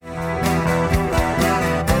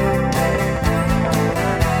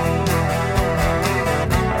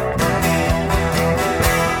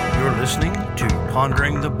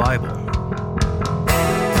Bible.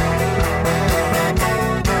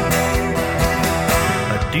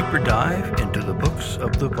 A deeper dive into the books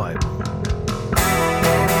of the Bible.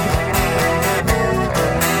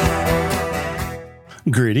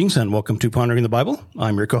 Greetings and welcome to Pondering the Bible.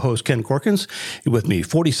 I'm your co-host, Ken Corkins. With me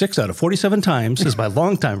 46 out of 47 times is my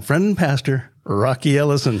longtime friend and pastor, Rocky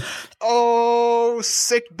Ellison. Oh,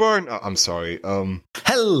 sick burn. Oh, I'm sorry.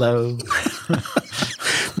 Hello.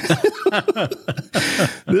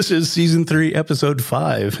 This is season 3, episode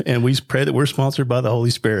 5, and we pray that we're sponsored by the Holy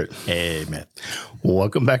Spirit. Amen.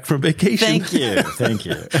 Welcome back from vacation. Thank you. Thank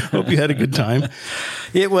you. Hope you had a good time.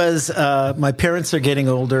 It was, my parents are getting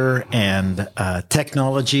older and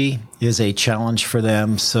technology is a challenge for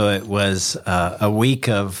them. So it was a week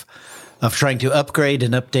of trying to upgrade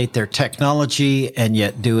and update their technology and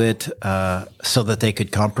yet do it so that they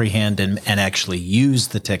could comprehend and actually use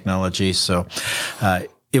the technology. So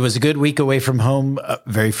it was a good week away from home,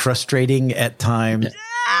 very frustrating at times.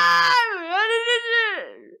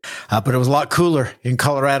 But it was a lot cooler in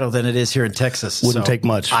Colorado than it is here in Texas. Wouldn't take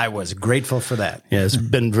much. I was grateful for that. Yeah, it's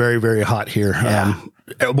been very, very hot here. Yeah.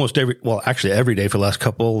 Almost every day for the last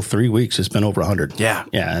 3 weeks, it's been over 100. Yeah.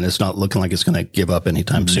 Yeah, and it's not looking like it's going to give up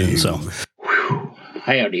anytime soon. So,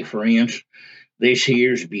 Howdy, friends. This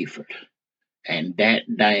here's Buford, and that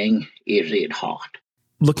dang is it hot.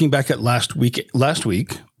 looking back at last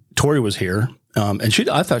week, Tori was here. And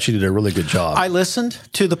I thought she did a really good job. I listened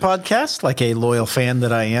to the podcast like a loyal fan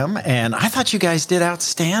that I am, and I thought you guys did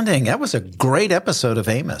outstanding. That was a great episode of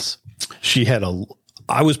Amos.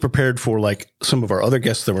 I was prepared for like some of our other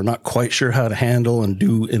guests that were not quite sure how to handle and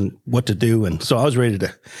do and what to do. And so I was ready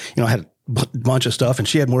to, I had a bunch of stuff and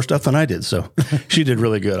she had more stuff than I did. So she did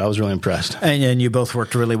really good. I was really impressed. And you both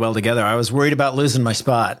worked really well together. I was worried about losing my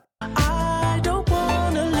spot.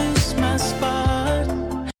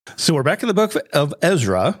 So we're back in the book of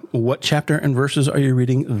Ezra. What chapter and verses are you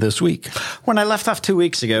reading this week? When I left off 2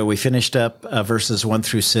 weeks ago, we finished up verses 1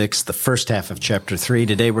 through 6, the first half of chapter 3.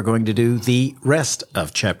 Today we're going to do the rest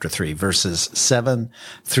of chapter 3, verses 7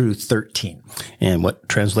 through 13. And what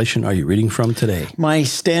translation are you reading from today? My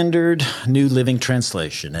standard New Living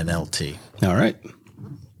Translation, NLT. All right.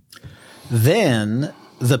 Then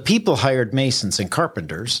the people hired masons and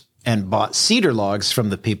carpenters and bought cedar logs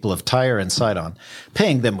from the people of Tyre and Sidon,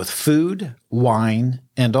 paying them with food, wine,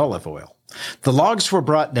 and olive oil. The logs were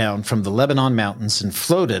brought down from the Lebanon mountains and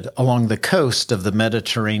floated along the coast of the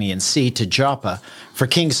Mediterranean Sea to Joppa, for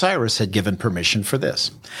King Cyrus had given permission for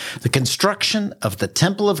this. The construction of the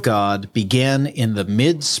temple of God began in the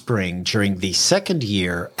mid-spring during the second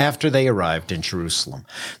year after they arrived in Jerusalem.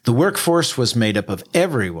 The workforce was made up of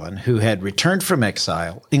everyone who had returned from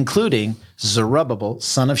exile, including Zerubbabel,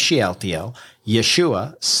 son of Shealtiel,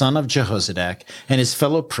 Yeshua, son of Jehozadak, and his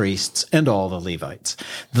fellow priests, and all the Levites.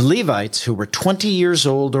 The Levites, who were 20 years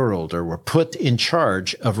old or older, were put in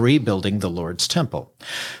charge of rebuilding the Lord's temple.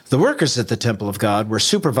 The workers at the temple of God were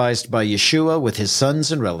supervised by Yeshua with his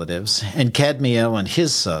sons and relatives, and Kadmiel and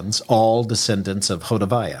his sons, all descendants of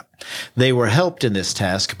Hodaviah. They were helped in this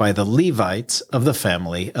task by the Levites of the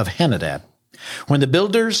family of Henadad. When the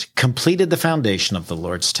builders completed the foundation of the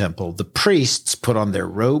Lord's temple, the priests put on their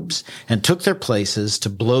robes and took their places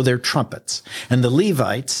to blow their trumpets. And the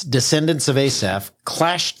Levites, descendants of Asaph,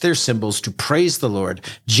 clashed their cymbals to praise the Lord,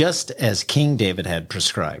 just as King David had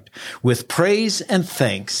prescribed. With praise and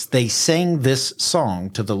thanks, they sang this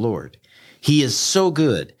song to the Lord. He is so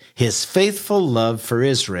good. His faithful love for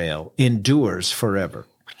Israel endures forever.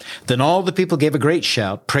 Then all the people gave a great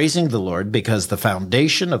shout, praising the Lord, because the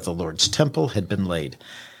foundation of the Lord's temple had been laid.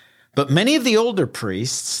 But many of the older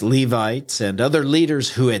priests, Levites, and other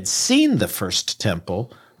leaders who had seen the first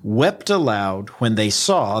temple wept aloud when they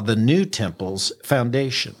saw the new temple's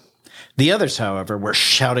foundation. The others, however, were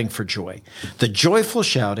shouting for joy. The joyful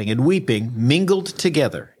shouting and weeping mingled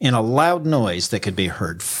together in a loud noise that could be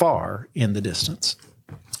heard far in the distance.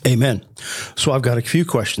 Amen. So I've got a few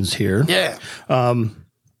questions here. Yeah.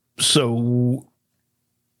 So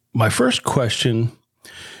my first question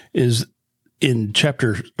is in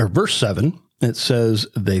verse 7, it says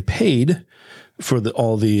they paid for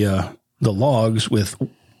all the logs with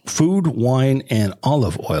food, wine, and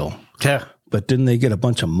olive oil. Yeah. But didn't they get a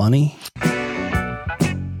bunch of money?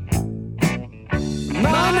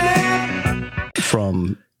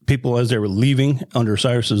 From people as they were leaving under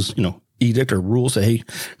Cyrus's, edict or rule, say, hey,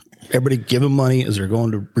 everybody give them money as they're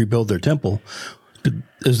going to rebuild their temple.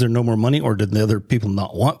 Is there no more money, or did the other people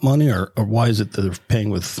not want money, or why is it that they're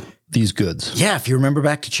paying with these goods? Yeah, if you remember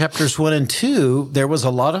back to chapters 1 and 2, there was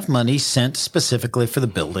a lot of money sent specifically for the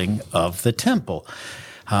building of the temple.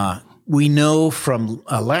 we know from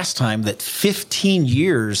last time that 15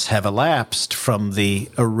 years have elapsed from the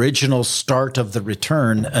original start of the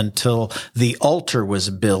return until the altar was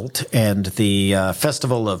built and the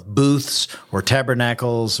festival of booths or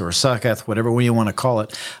tabernacles or Sukkoth, whatever you want to call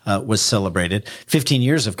it, was celebrated. 15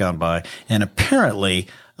 years have gone by, and apparently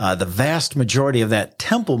the vast majority of that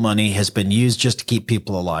temple money has been used just to keep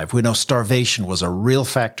people alive. We know starvation was a real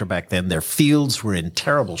factor back then. Their fields were in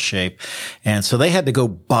terrible shape. And so they had to go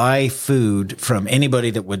buy food from anybody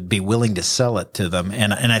that would be willing to sell it to them.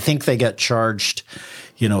 And I think they got charged,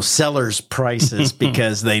 sellers' prices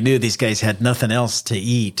because they knew these guys had nothing else to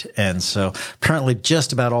eat. And so apparently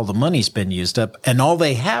just about all the money's been used up. And all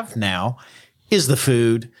they have now is the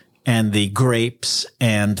food and the grapes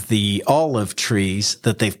and the olive trees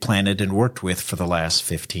that they've planted and worked with for the last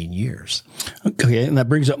 15 years. Okay, and that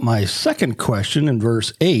brings up my second question in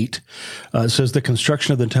verse 8. It says the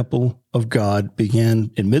construction of the temple of God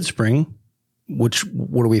began in mid-spring. What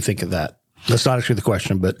do we think of that? That's not actually the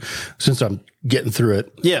question, but since I'm getting through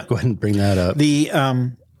it, go ahead and bring that up.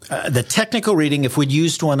 The technical reading, if we'd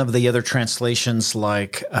used one of the other translations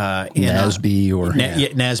like NASB or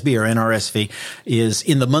NRSV, is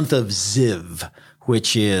in the month of Ziv,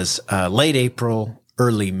 which is late April,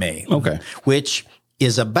 early May. Okay. Which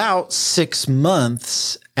is about 6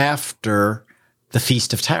 months after the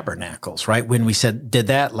Feast of Tabernacles, right? When we did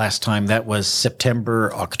that last time, that was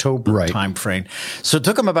September, October timeframe. So it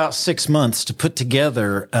took them about 6 months to put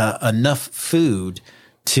together enough food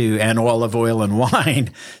and olive oil and wine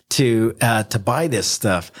to buy this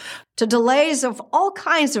stuff. To delays of all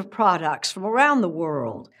kinds of products from around the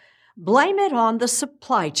world. Blame it on the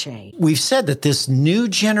supply chain. We've said that this new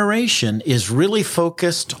generation is really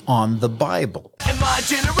focused on the Bible. In my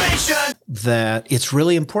generation! That it's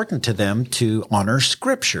really important to them to honor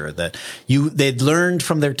Scripture. That they'd learned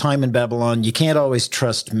from their time in Babylon, you can't always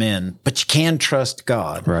trust men, but you can trust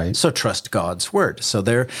God. Right. So trust God's word. So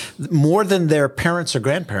they're more than their parents or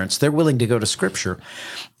grandparents, they're willing to go to Scripture.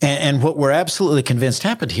 And what we're absolutely convinced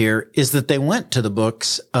happened here is that they went to the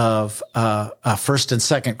books of First and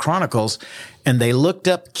Second Chronicles, and they looked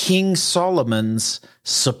up King Solomon's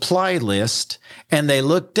supply list, and they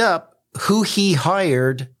looked up who he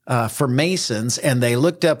hired for masons, and they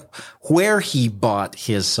looked up where he bought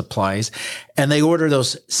his supplies, and they order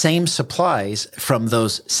those same supplies from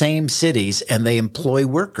those same cities, and they employ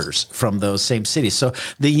workers from those same cities. So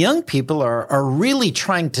the young people are really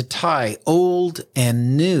trying to tie old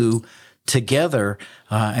and new together.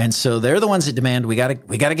 And so they're the ones that demand, we gotta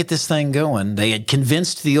get this thing going. They had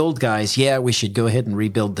convinced the old guys, we should go ahead and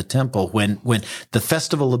rebuild the temple. When the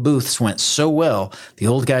Festival of Booths went so well, the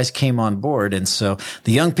old guys came on board. And so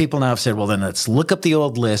the young people now have said, well, then let's look up the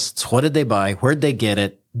old lists. What did they buy? Where'd they get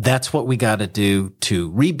it? That's what we got to do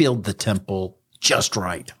to rebuild the temple just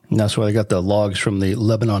right. And that's why they got the logs from the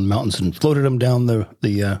Lebanon mountains and floated them down the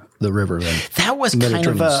river. Then that was kind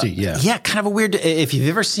of a weird. If you've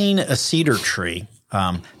ever seen a cedar tree,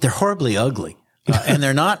 they're horribly ugly. And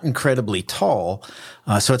they're not incredibly tall.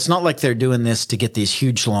 So it's not like they're doing this to get these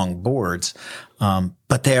huge long boards.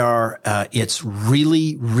 But they are, it's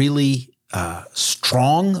really, really,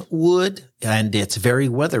 strong wood, and it's very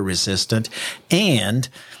weather resistant. And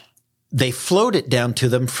they float it down to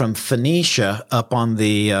them from Phoenicia up on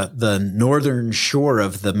the northern shore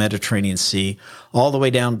of the Mediterranean Sea, all the way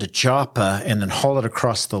down to Joppa, and then haul it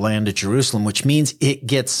across the land to Jerusalem, which means it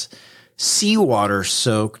gets seawater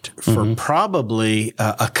soaked for probably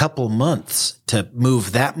a couple months to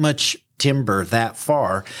move that much timber that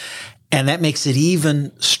far. And that makes it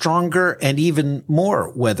even stronger and even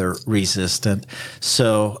more weather resistant.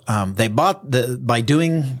 So, they bought by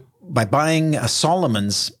buying a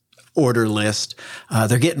Solomon's order list,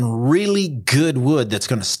 they're getting really good wood that's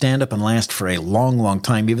going to stand up and last for a long, long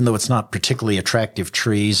time, even though it's not particularly attractive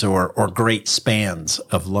trees or great spans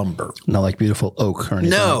of lumber. Not like beautiful oak or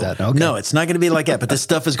anything like that. Okay. No, it's not going to be like that. But this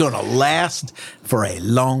stuff is going to last for a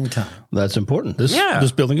long time. That's important.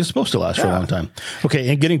 This building is supposed to last for a long time. Okay,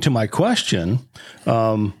 and getting to my question,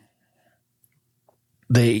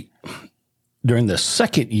 they during the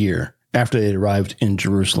second year after they arrived in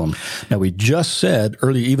Jerusalem. Now, we just said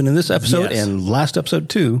earlier, even in this episode and last episode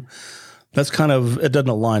too, that's it doesn't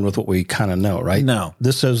align with what we kind of know, right? No.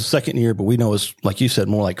 This says second year, but we know it's, like you said,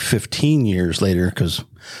 more like 15 years later, because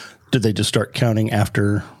did they just start counting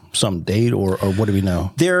after some date, or what do we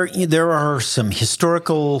know? There are some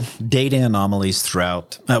historical data anomalies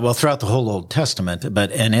throughout the whole Old Testament,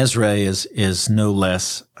 and Ezra is no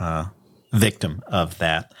less victim of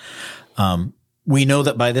that. We know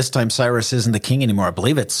that by this time Cyrus isn't the king anymore. I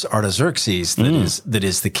believe it's Artaxerxes that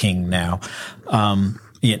is the king now,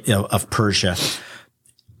 of Persia.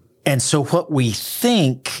 And so what we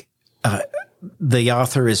think the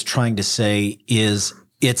author is trying to say is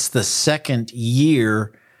it's the second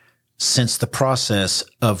year since the process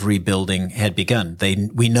of rebuilding had begun.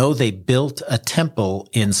 We know they built a temple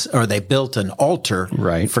or they built an altar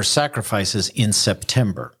for sacrifices in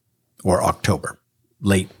September or October,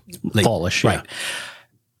 late fallish, right?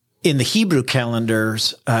 In the Hebrew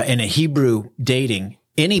calendars, in a Hebrew dating,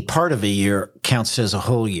 any part of a year counts as a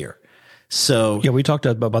whole year. So yeah, we talked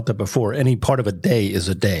about that before. Any part of a day is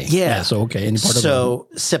a day. Yeah. So okay, any part of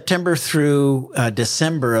September through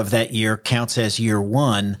December of that year counts as year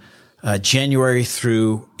one. January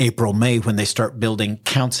through April, May, when they start building,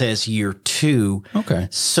 counts as year two. Okay.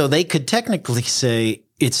 So they could technically say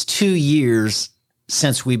it's 2 years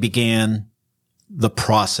since we began the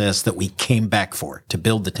process that we came back for to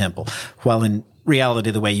build the temple. While in reality,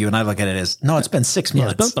 the way you and I look at it is, no, it's been 6 months. Yeah,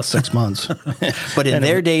 it's been about 6 months. But in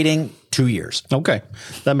their dating, 2 years. Okay.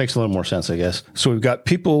 That makes a little more sense, I guess. So we've got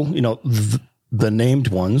people, the named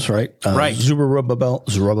ones, right? Right. Zerubbabel.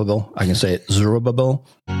 I can say it. Zerubbabel.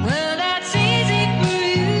 Well, that's easy for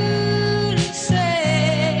you to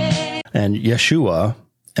say. And Yeshua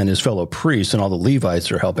and his fellow priests and all the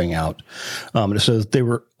Levites are helping out. And it says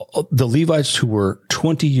the Levites who were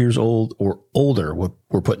 20 years old or older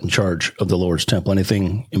were put in charge of the Lord's temple.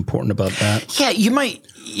 Anything important about that? Yeah, you might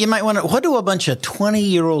wonder, what do a bunch of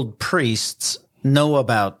 20-year-old priests know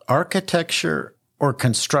about architecture or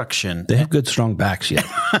construction? They have good, strong backs yet.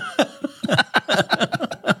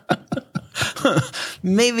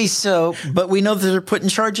 Maybe so, but we know that they're put in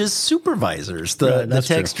charge as supervisors. The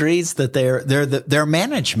text reads that they're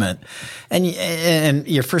management, and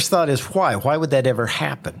your first thought is why? Why would that ever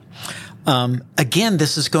happen? Again,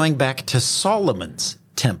 this is going back to Solomon's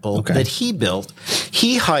temple that he built.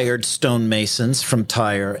 He hired stonemasons from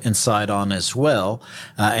Tyre and Sidon as well,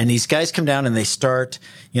 and these guys come down and they start,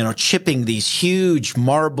 chipping these huge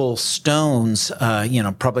marble stones,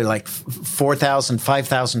 probably like 4,000,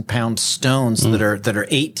 5,000 pound stones that are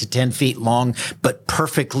 8 to 10 feet long, but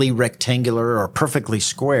perfectly rectangular or perfectly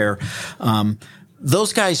square.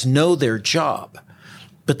 Those guys know their job,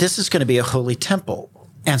 but this is going to be a holy temple.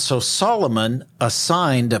 And so Solomon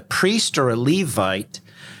assigned a priest or a Levite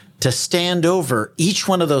to stand over each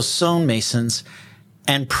one of those stonemasons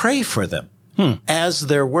and pray for them as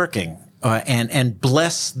they're working. And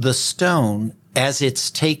bless the stone as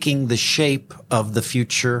it's taking the shape of the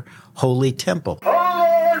future holy temple.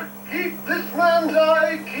 Oh Lord, keep this man's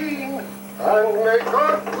eye keen, and may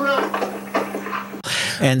God bless.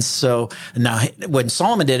 And so now when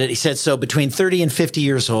Solomon did it, he said, so between 30 and 50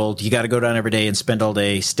 years old, you got to go down every day and spend all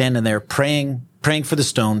day standing there praying for the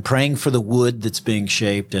stone, praying for the wood that's being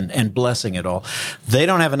shaped and blessing it all. They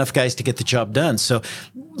don't have enough guys to get the job done. So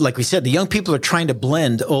like we said, the young people are trying to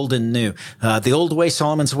blend old and new. The old way,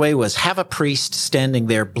 Solomon's way, was have a priest standing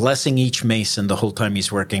there blessing each mason the whole time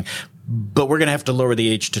he's working. But we're going to have to lower the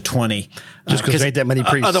age to 20. Just because there ain't that many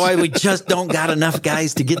priests. Otherwise, we just don't got enough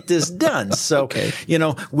guys to get this done. So,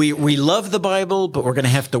 we love the Bible, but we're going to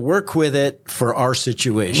have to work with it for our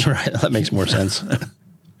situation. Right. That makes more sense.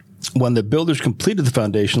 When the builders completed the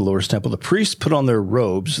foundation of the Lord's temple, the priests put on their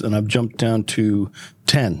robes, and I've jumped down to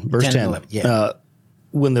 10, verse 10. 11, yeah.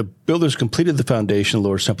 When the builders completed the foundation of the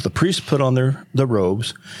Lord's temple, the priests put on their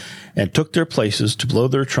robes and took their places to blow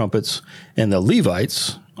their trumpets, and the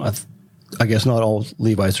Levites, I guess not all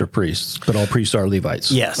Levites are priests, but all priests are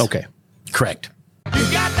Levites. Yes. Okay. Correct. You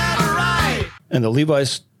got that right. And the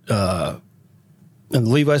Levites,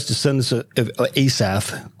 descendants of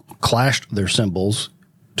Asaph, clashed their cymbals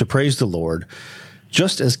to praise the Lord,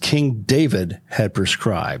 just as King David had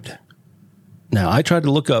prescribed. Now, I tried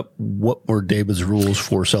to look up what were David's rules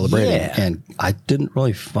for celebrating, and I didn't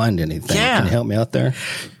really find anything. Yeah. Can you help me out there?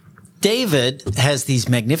 David has these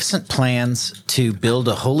magnificent plans to build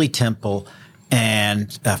a holy temple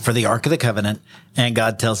and for the Ark of the Covenant, and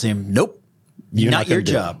God tells him, "Nope, not your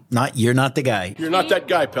job. You're not the guy. You're not that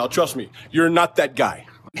guy, pal. Trust me. You're not that guy.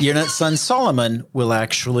 Your son Solomon will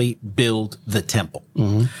actually build the temple."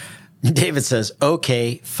 Mm-hmm. David says,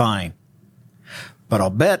 "Okay, fine. But I'll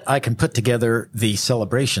bet I can put together the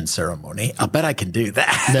celebration ceremony. I'll bet I can do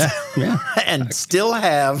that." Yeah. And still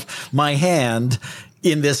have my hand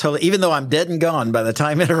in this whole, even though I'm dead and gone by the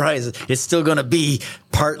time it arises, it's still going to be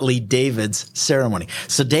partly David's ceremony.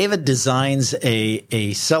 So David designs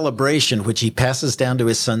a celebration which he passes down to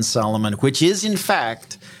his son Solomon, which is in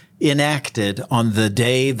fact enacted on the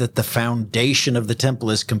day that the foundation of the temple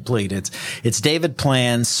is complete. It's David's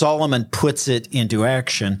plan. Solomon puts it into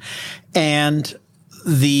action, and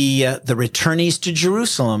the returnees to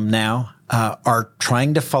Jerusalem now are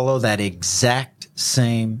trying to follow that exact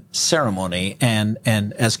same ceremony and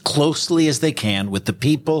as closely as they can with the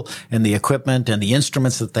people and the equipment and the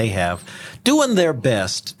instruments that they have, doing their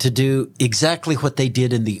best to do exactly what they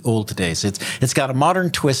did in the old days. It's got a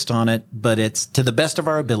modern twist on it, but it's to the best of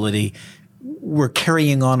our ability. We're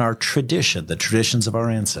carrying on our tradition, the traditions of our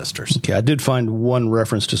ancestors. Okay, I did find one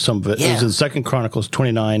reference to some of it. Yeah. It was in 2 Chronicles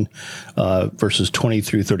 29, verses 20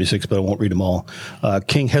 through 36, but I won't read them all.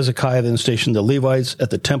 King Hezekiah then stationed the Levites at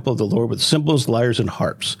the temple of the Lord with cymbals, lyres, and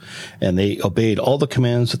harps. And they obeyed all the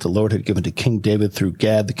commands that the Lord had given to King David through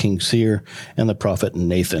Gad, the king's seer, and the prophet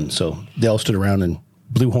Nathan. So they all stood around and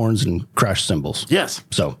blew horns and crashed cymbals. Yes.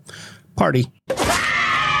 So, party.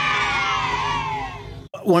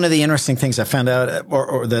 One of the interesting things I found out,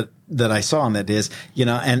 or that I saw on that is,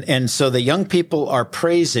 and so the young people are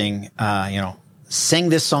praising, sing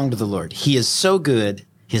this song to the Lord. He is so good.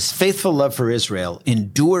 His faithful love for Israel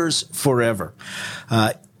endures forever.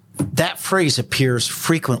 That phrase appears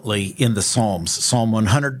frequently in the Psalms. Psalm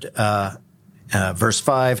 100, verse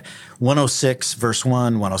 5, 106, verse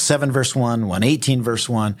 1, 107, verse 1, 118, verse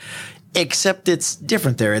 1. Except it's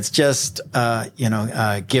different there. It's just,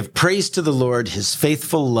 give praise to the Lord. His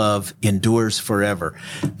faithful love endures forever.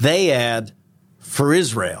 They add for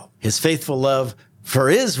Israel. His faithful love for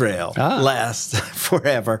Israel lasts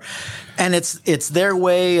forever. And it's their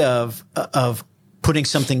way of putting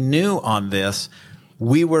something new on this.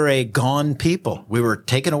 We were a gone people. We were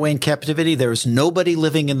taken away in captivity. There's nobody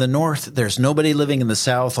living in the north. There's nobody living in the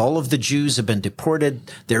south. All of the Jews have been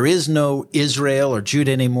deported. There is no Israel or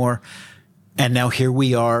Judah anymore. And now here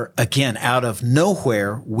we are again, out of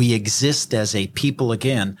nowhere. We exist as a people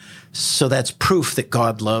again. So that's proof that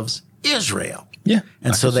God loves Israel. Yeah.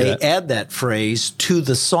 And so they add that phrase to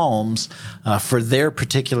the Psalms for their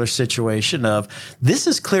particular situation of this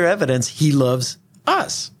is clear evidence he loves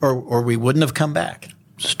us, or we wouldn't have come back.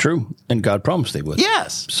 It's true. And God promised they would.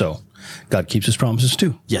 Yes. So God keeps his promises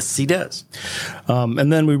too. Yes, he does.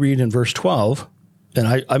 And then we read in verse 12,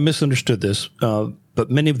 and I misunderstood this,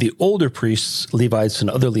 but many of the older priests, Levites, and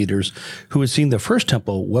other leaders who had seen the first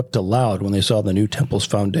temple wept aloud when they saw the new temple's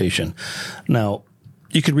foundation. Now,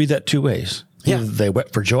 you could read that two ways. Yeah. Either they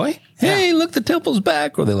wept for joy. Hey, look, the temple's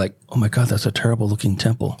back. Or they're like, oh my God, that's a terrible looking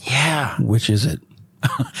temple. Yeah. Which is it?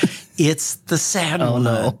 It's the sad one. Oh,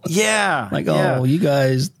 no. Yeah. Like, yeah. oh, you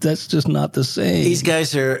guys, that's just not the same. These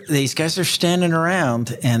guys are standing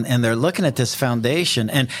around and they're looking at this foundation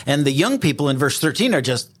and the young people in verse 13 are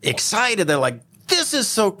just excited. They're like, this is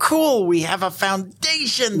so cool. We have a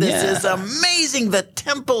foundation. This is amazing. The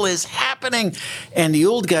temple is happening. And the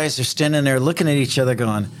old guys are standing there looking at each other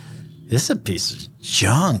going, this is a piece of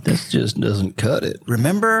junk. This just doesn't cut it.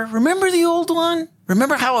 Remember the old one?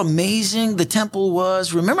 Remember how amazing the temple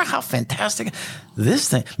was? Remember how fantastic this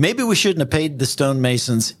thing? Maybe we shouldn't have paid the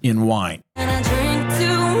stonemasons in wine. And I drink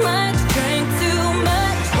too much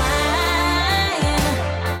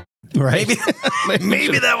wine. Right?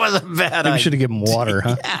 Maybe that was a bad Maybe idea. we should have given them water,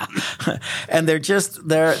 huh? Yeah. And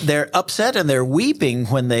they're upset and they're weeping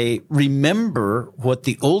when they remember what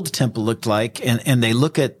the old temple looked like and they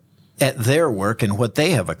look at their work and what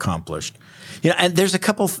they have accomplished. And there's a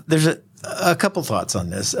couple thoughts on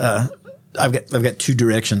this. I've got two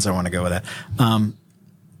directions I want to go with that.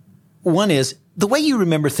 One is the way you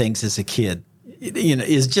remember things as a kid,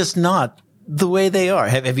 is just not the way they are.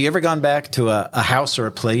 Have you ever gone back to a house or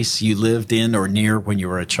a place you lived in or near when you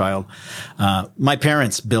were a child? My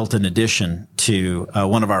parents built an addition to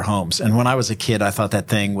one of our homes. And when I was a kid, I thought that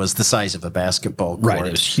thing was the size of a basketball court. Right.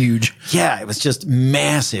 It was huge. Yeah, it was just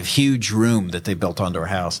massive, huge room that they built onto our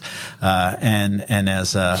house. And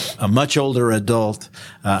as a much older adult,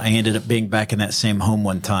 I ended up being back in that same home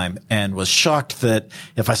one time and was shocked that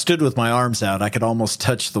if I stood with my arms out, I could almost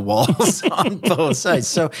touch the walls on both sides.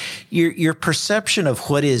 So your perception of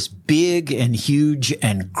what is big and huge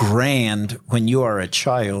and grand when you are a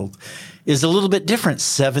child is a little bit different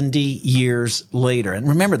 70 years later. And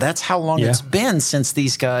remember, that's how long it's been since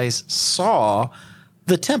these guys saw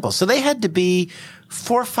the temple. So they had to be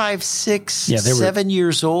 4, 5, 6, 7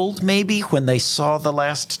 years old maybe when they saw the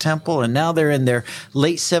last temple. And now they're in their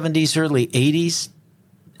late 70s, early 80s.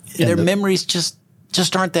 And their memories just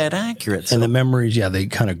aren't that accurate. So. And the memories, they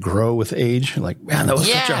kind of grow with age. Like, man, that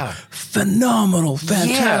was such a phenomenal,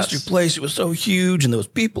 fantastic place. It was so huge and there was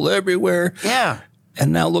people everywhere. Yeah.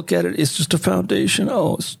 And now look at it. It's just a foundation.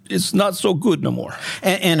 Oh, it's not so good no more.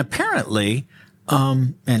 And apparently,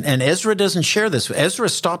 and Ezra doesn't share this. Ezra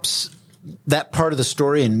stops that part of the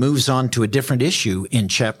story and moves on to a different issue in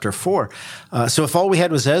chapter 4. So if all we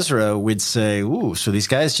had was Ezra, we'd say, ooh, so these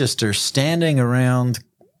guys just are standing around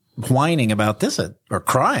whining about this or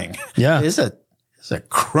crying. Yeah. Is it It's a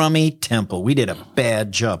crummy temple. We did a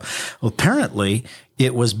bad job. Well, apparently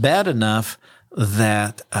it was bad enough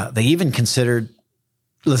that they even considered,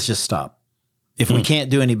 let's just stop. If we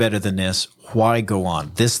can't do any better than this, why go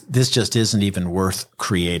on? This just isn't even worth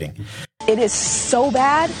creating. It is so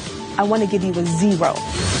bad, I want to give you a 0,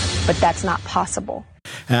 but that's not possible.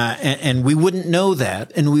 And we wouldn't know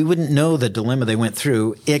that, and we wouldn't know the dilemma they went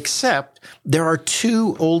through, except there are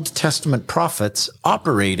 2 Old Testament prophets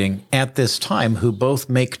operating at this time who both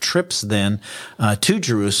make trips then to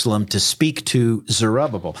Jerusalem to speak to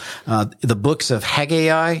Zerubbabel. The books of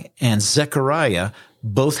Haggai and Zechariah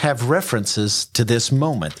both have references to this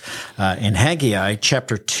moment. In Haggai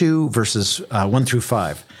chapter 2, verses 1 through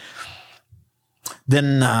 5.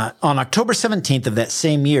 Then on October 17th of that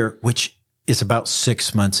same year, which is about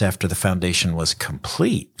 6 months after the foundation was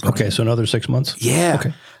complete. Okay, so another 6 months? Yeah.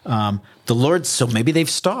 Okay. The Lord, so maybe they've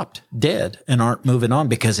stopped dead and aren't moving on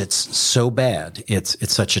because it's so bad. It's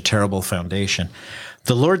such a terrible foundation.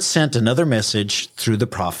 The Lord sent another message through the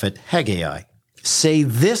prophet Haggai. Say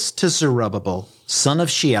this to Zerubbabel, son of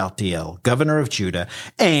Shealtiel, governor of Judah,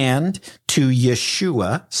 and to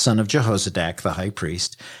Yeshua, son of Jehozadak, the high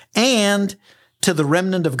priest, and to the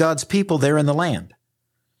remnant of God's people there in the land.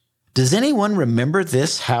 Does anyone remember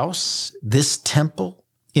this house, this temple,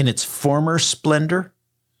 in its former splendor?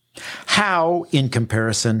 How, in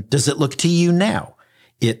comparison, does it look to you now?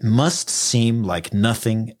 It must seem like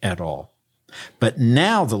nothing at all. But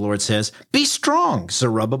now the Lord says, be strong,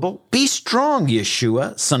 Zerubbabel. Be strong,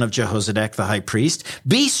 Yeshua, son of Jehozadak, the high priest.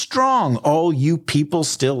 Be strong, all you people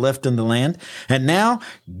still left in the land. And now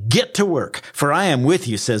get to work, for I am with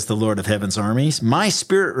you, says the Lord of heaven's armies. My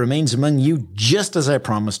spirit remains among you just as I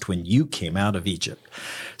promised when you came out of Egypt.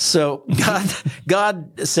 So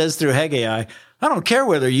God says through Haggai, I don't care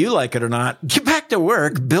whether you like it or not. Get back to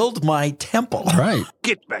work. Build my temple. Right.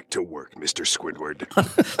 Get back to work, Mr. Squidward.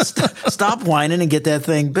 Stop whining and get that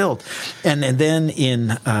thing built. And then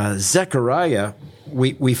in Zechariah,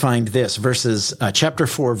 we find this, chapter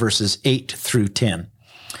 4, verses 8 through 10.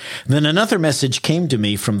 Then another message came to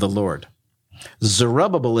me from the Lord.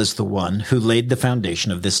 Zerubbabel is the one who laid the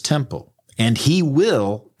foundation of this temple, and he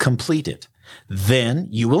will complete it. Then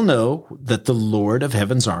you will know that the Lord of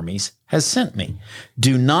heaven's armies has sent me.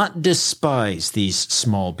 Do not despise these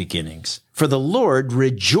small beginnings, for the Lord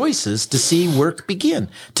rejoices to see work begin,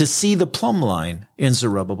 to see the plumb line in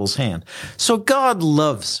Zerubbabel's hand. So God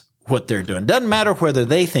loves what they're doing. Doesn't matter whether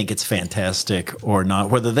they think it's fantastic or not,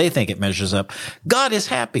 whether they think it measures up. God is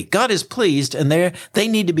happy. God is pleased, and they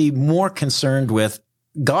need to be more concerned with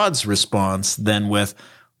God's response than with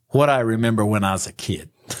what I remember when I was a kid.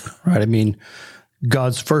 Right. I mean,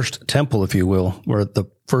 God's first temple, if you will, where the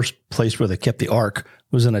first place where they kept the ark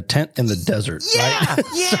was in a tent in the desert. Yeah, right?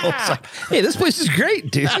 yeah. So it's like, hey, this place is great,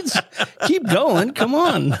 dudes. Keep going. Come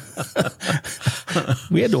on.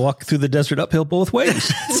 We had to walk through the desert uphill both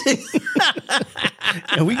ways.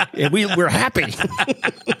 and we're happy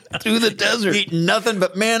through the desert. Eating nothing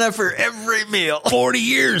but manna for every meal. 40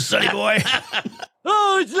 years, sonny boy.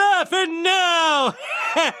 Who's laughing now?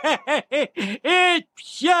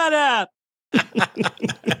 Shut up.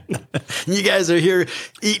 You guys are here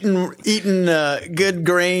eating good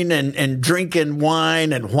grain and drinking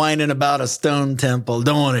wine and whining about a stone temple.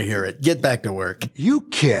 Don't want to hear it. Get back to work. You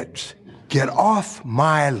kids, get off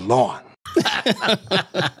my lawn.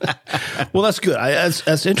 Well, that's good.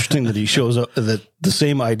 That's interesting that he shows up, that the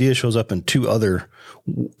same idea shows up in 2 other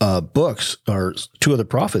books or 2 other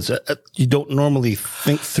prophets. You don't normally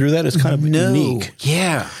think through that. It's kind of unique.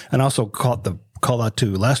 Yeah. And also call out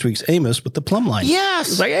to last week's Amos with the plumb line.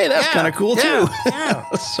 Yes. It's like, hey, that's kind of cool too. Yeah.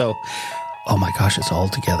 So, oh my gosh, it's all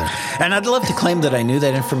together. And I'd love to claim that I knew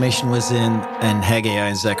that information was in Haggai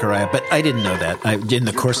and Zechariah, but I didn't know that. In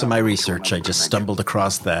the course of my research, I just stumbled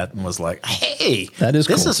across that and was like, hey,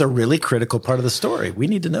 this is a really critical part of the story. We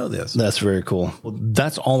need to know this. That's very cool. Well,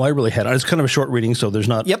 that's all I really had. It's kind of a short reading, so there's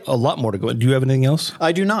not a lot more to go. Do you have anything else?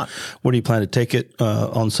 I do not. Where do you plan to take it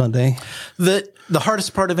on Sunday? The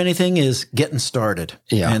hardest part of anything is getting started.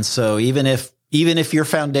 Yeah. And so even if your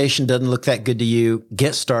foundation doesn't look that good to you,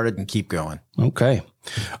 get started and keep going. Okay.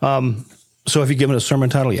 So have you given a sermon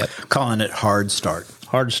title yet? Calling it Hard Start.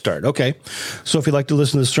 Hard Start. Okay. So if you'd like to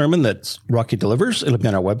listen to the sermon that Rocky delivers, it'll be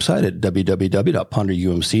on our website at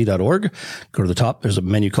www.ponderumc.org. Go to the top. There's a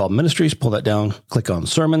menu called Ministries. Pull that down. Click on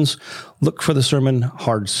Sermons. Look for the sermon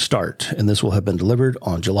Hard Start. And this will have been delivered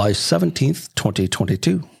on July 17th,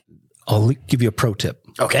 2022. I'll give you a pro tip.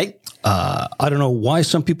 Okay. I don't know why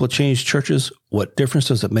some people change churches. What difference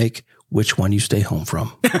does it make which one you stay home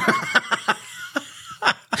from?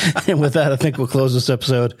 And with that, I think we'll close this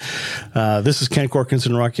episode. This is Ken Corkins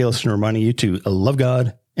and Rocky Ellison reminding you to love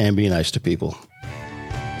God and be nice to people.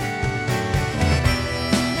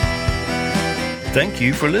 Thank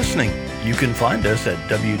you for listening. You can find us at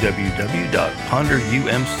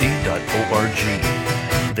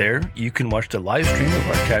www.ponderumc.org. There, you can watch the live stream of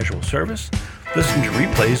our casual service, listen to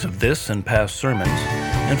replays of this and past sermons,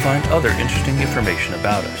 and find other interesting information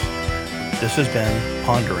about us. This has been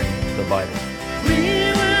Pondering the Bible.